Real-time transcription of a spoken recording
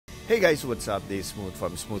Hey guys, what's up? This is Smooth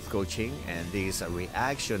from Smooth Coaching and this is a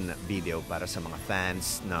reaction video para sa mga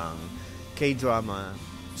fans ng K-drama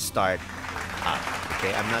Start Up.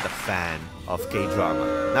 Okay, I'm not a fan of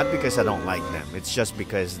K-drama. Not because I don't like them. It's just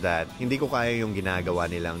because that hindi ko kaya yung ginagawa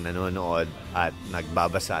nilang nanonood at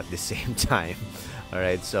nagbabasa at the same time.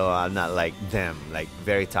 Alright, so I'm not like them, like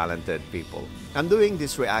very talented people. I'm doing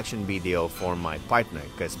this reaction video for my partner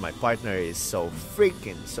because my partner is so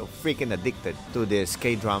freaking addicted to this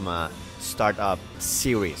K-drama startup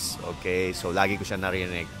series. Okay, so lagi ko siya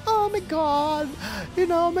narinig, oh my God,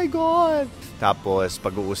 oh my God. Tapos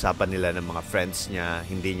pag-uusapan nila ng mga friends niya,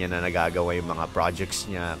 hindi niya na nagagawa yung mga projects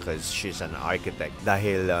niya because she's an architect.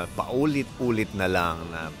 Dahil paulit-ulit na lang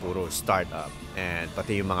na puro startup. And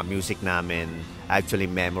pati yung mga music namin, actually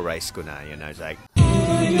memorize ko na. It's like,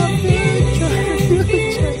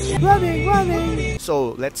 running.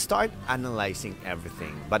 So let's start analyzing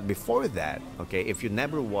everything. But before that, okay, if you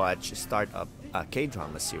never watch Startup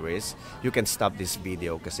K-drama series, you can stop this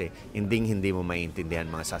video kasi hindi mo maintindihan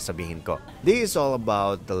mga sasabihin ko. This is all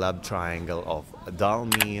about the love triangle of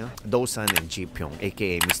Dalmi, Dosan, and JiPyeong,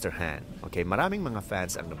 aka Mr. Han. Okay, maraming mga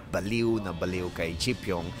fans ang baliw kay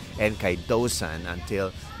JiPyeong and kay Dosan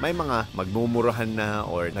until may mga magmumurahan na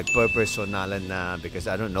or nagperpersonalan na because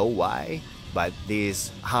I don't know why. But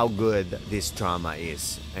this, how good this drama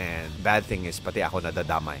is. And bad thing is, pati ako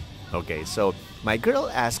nadadamay. Okay, so my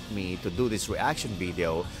girl asked me to do this reaction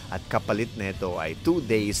video at kapalit nito ay 2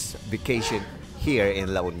 days vacation here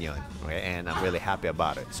in La Union. Okay, and I'm really happy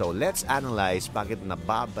about it. So let's analyze bakit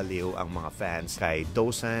nababaliw ang mga fans kay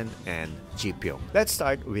Dosan and JiPyeong. Let's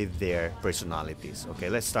start with their personalities.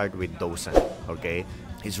 Okay, let's start with Dosan. Okay,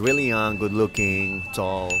 he's really young, good looking,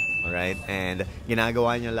 tall, alright, and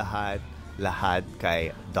ginagawa niya lahat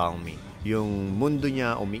kay Dalmi. Yung mundo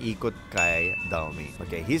niya umiikot kay Dalmi.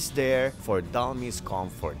 Okay, he's there for Dalmi's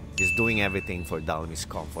comfort. He's doing everything for Dalmi's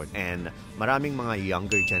comfort. And maraming mga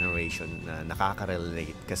younger generation na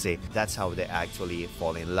nakaka-relate kasi that's how they actually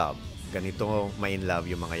fall in love. Ganito may in love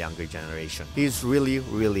yung mga younger generation. He's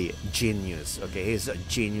really genius. Okay, he's a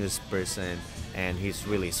genius person and he's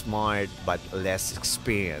really smart but less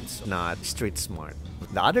experienced, not street smart.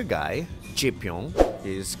 The other guy, JiPyeong,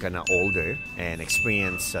 is kinda older and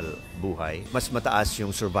experienced sa buhay. Mas mataas yung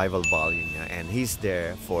survival value niya and he's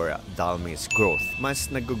there for Dalmi's growth. Mas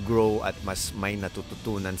nag-grow at mas may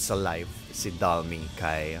natututunan sa life si Dalmi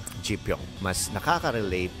kay JiPyeong. Mas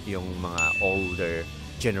nakaka-relate yung mga older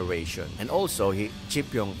generation. And also,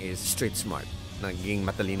 JiPyeong is street smart. Naging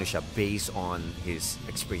matalino siya based on his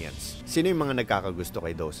experience. Sino yung mga nagkakagusto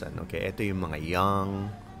kay Dosan? Okay, ito yung mga young,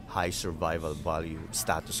 high survival value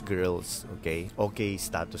status girls, okay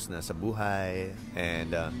status na sa buhay,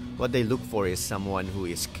 and what they look for is someone who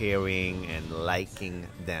is caring and liking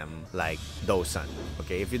them like Dosan.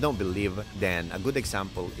 Okay, if you don't believe, then a good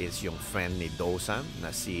example is yung friend ni Dosan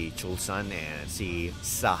na si Chulsan and si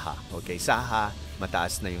Saha. Okay, Saha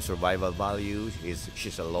mataas na yung survival value,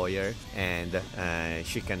 she's a lawyer and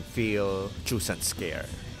she can feel Chulsan's care.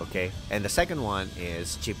 Okay? And the second one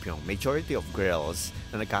is JiPyeong. Majority of girls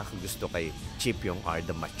na nagkakagusto kay JiPyeong are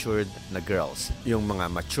the matured na girls. Yung mga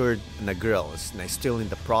matured na girls na still in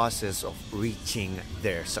the process of reaching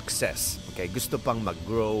their success. Okay? Gusto pang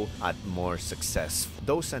mag-grow at more success.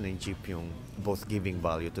 Dosan and JiPyeong both giving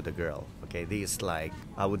value to the girl. Okay? This is like,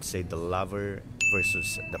 I would say, the lover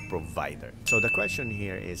versus the provider. So the question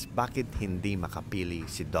here is, bakit hindi makapili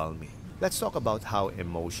si Dalmi? Let's talk about how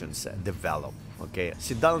emotions develop. Okay,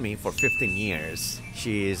 si Dalmi for 15 years,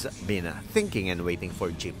 she's been thinking and waiting for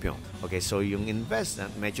JiPyeong. Okay, so yung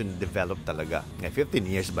investment medyo develop talaga. 15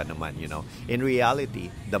 years ba naman, In reality,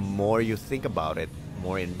 the more you think about it,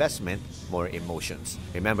 more investment, more emotions.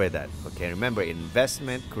 Remember that. Okay, remember,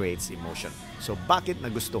 investment creates emotion. So, bakit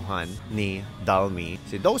nagustuhan ni Dalmi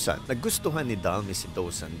si Dosan? Nagustuhan ni Dalmi si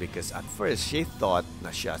Dosan because at first, she thought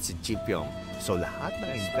na siya si JiPyeong. So, lahat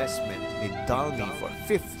ng investment ni Dalmi for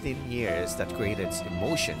 15 years that created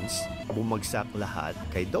emotions, bumagsak lahat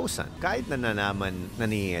kay Dosan. Kahit na nanaman na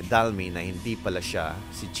ni Dalmi na hindi pala siya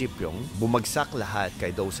si JiPyeong, bumagsak lahat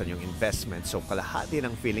kay Dosan yung investment. So, kalahati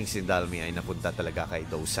ng feelings ni Dalmi ay napunta talaga kay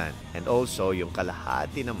Dosan. And also, yung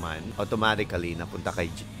kalahati naman, automatically napunta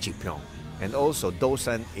kay JiPyeong. And also,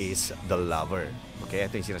 Dosan is the lover. Okay,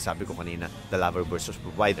 ito yung sinasabi ko kanina, the lover versus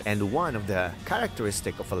provider. And one of the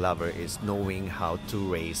characteristic of a lover is knowing how to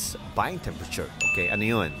raise buying temperature. Okay, ano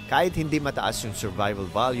yun? Kahit hindi mataas yung survival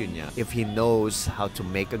value niya, if he knows how to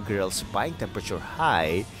make a girl's buying temperature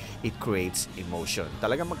high, it creates emotion.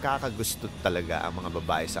 Talaga magkakagusto talaga ang mga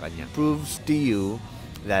babae sa kanya. Proves to you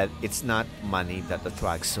that it's not money that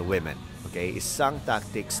attracts women. Okay, isang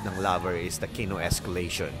tactics ng lover is the kino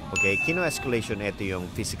escalation. Okay, kino escalation, ito yung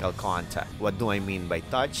physical contact. What do I mean by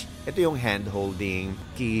touch? Ito yung hand holding,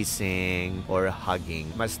 kissing, or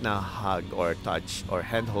hugging. Mas na hug or touch or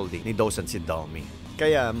hand holding ni Dosan si Dalmi.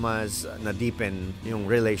 Kaya mas na-deepen yung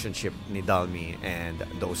relationship ni Dalmi and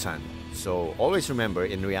Dosan. So always remember,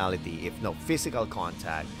 in reality, if no physical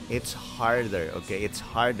contact, it's harder, okay? It's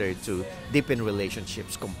harder to deepen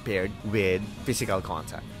relationships compared with physical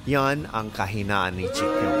contact. Yan ang kahinaan ni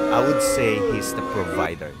JiPyeong. I would say he's the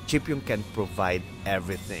provider. JiPyeong can provide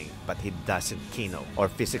everything, but he doesn't kino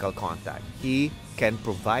or physical contact. He can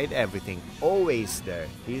provide everything, always there.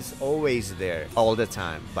 He's always there all the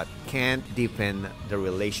time, but can't deepen the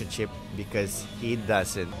relationship because he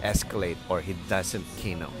doesn't escalate or he doesn't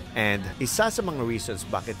kino. And isa sa mga reasons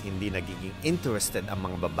bakit hindi nagiging interested ang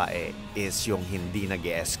mga babae is yung hindi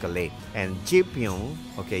nag-escalate. And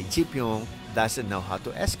JiPyeong, okay, JiPyeong doesn't know how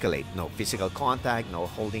to escalate. No physical contact, no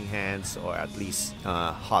holding hands, or at least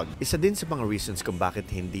hug. Isa din sa mga reasons kung bakit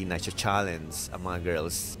hindi na siya challenge ang mga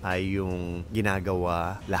girls ay yung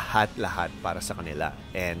ginagawa lahat-lahat para sa kanila.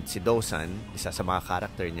 And si Dosan, isa sa mga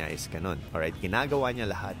character niya is ganun. Alright, ginagawa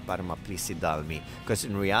niya lahat para ma-please si Dalmi. Because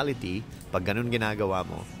in reality, pag ganun ginagawa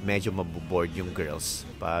mo, medyo maboboard yung girls.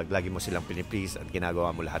 Pag lagi mo silang piniplease at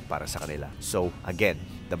ginagawa mo lahat para sa kanila. So, again,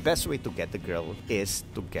 the best way to get the girl is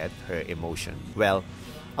to get her emotion. Well,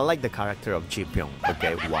 I like the character of JiPyeong.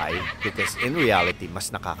 Okay, why? Because in reality, mas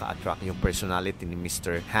nakaka-attract yung personality ni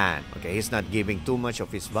Mr. Han. Okay, he's not giving too much of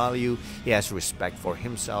his value. He has respect for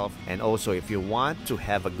himself. And also, if you want to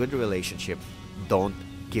have a good relationship, don't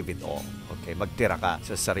give it all. Okay, magtira ka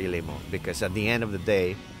sa sarili mo. Because at the end of the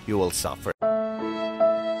day, you will suffer.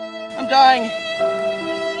 I'm dying.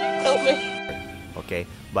 Help me. Okay,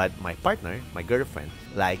 but my partner, my girlfriend,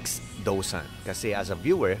 likes Dosan. Kasi as a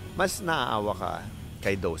viewer, mas naaawa ka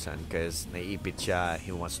kay Dosan because naiipit siya, he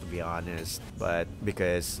wants to be honest, but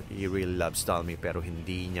because he really loves Dalmi pero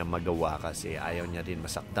hindi niya magawa kasi ayaw niya din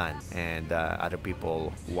masaktan, and other people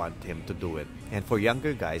want him to do it. And for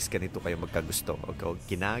younger guys, ganito kayo magkagusto.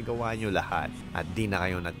 Okay? Ginagawa nyo lahat at di na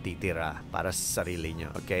kayo natitira para sa sarili nyo.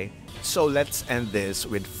 Okay? So let's end this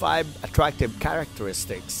with 5 attractive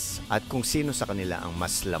characteristics at kung sino sa kanila ang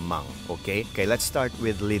mas lamang. Okay? Okay, let's start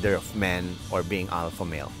with leader of men or being alpha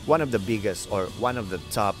male. One of the biggest or one of the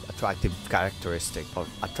top attractive characteristic or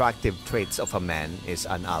attractive traits of a man is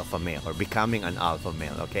an alpha male or becoming an alpha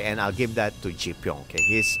male. Okay? And I'll give that to JiPyeong. Okay?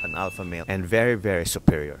 He's an alpha male and very, very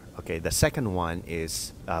superior. Okay? The second one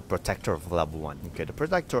is protector of loved one. Okay? The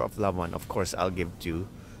protector of loved one, of course, I'll give to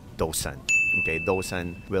Dosan. Okay,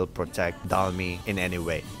 Dosan will protect Dalmi in any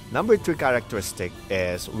way. Number 3 characteristic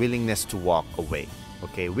is willingness to walk away.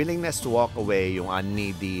 Okay, willingness to walk away, yung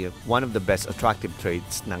unneedy, one of the best attractive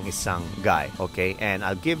traits ng isang guy. Okay, and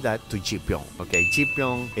I'll give that to JiPyeong. Okay,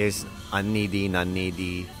 JiPyeong is unneedy,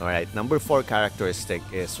 non-needy. Alright, number 4 characteristic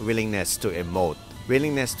is willingness to emote.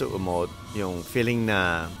 Willingness to emote, yung feeling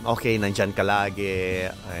na okay, nandyan ka lagi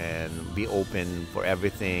and be open for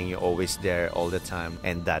everything, you're always there all the time,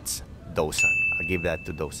 and that's Dosan. I'll give that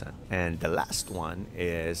to Dosan. And the last one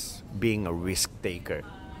is being a risk taker.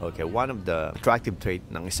 Okay, one of the attractive traits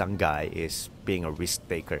ng isang guy is being a risk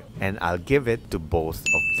taker, and I'll give it to both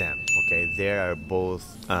of them. Okay, they are both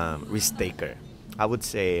risk taker. I would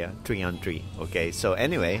say 3 on 3. Okay, so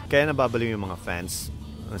anyway, kaya nababaliw yung mga fans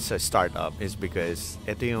sa startup is because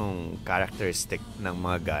ito yung characteristic ng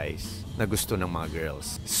mga guys na gusto ng mga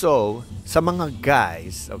girls. So, sa mga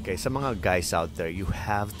guys, okay, sa mga guys out there, you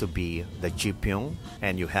have to be the JiPyeong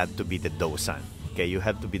and you have to be the Dosan. Okay, you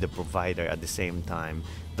have to be the provider at the same time,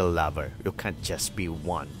 the lover. You can't just be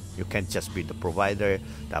one. You can't just be the provider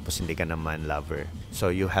tapos hindi ka naman lover. So,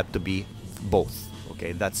 you have to be both.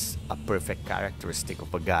 Okay, that's a perfect characteristic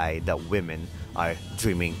of a guy that women are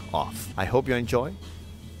dreaming of. I hope you enjoy.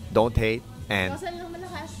 Don't hate, and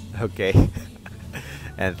okay,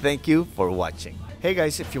 and thank you for watching. Hey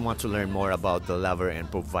guys, if you want to learn more about the lover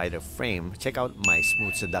and provider frame, check out my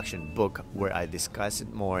Smooth Seduction book where I discuss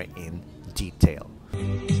it more in detail.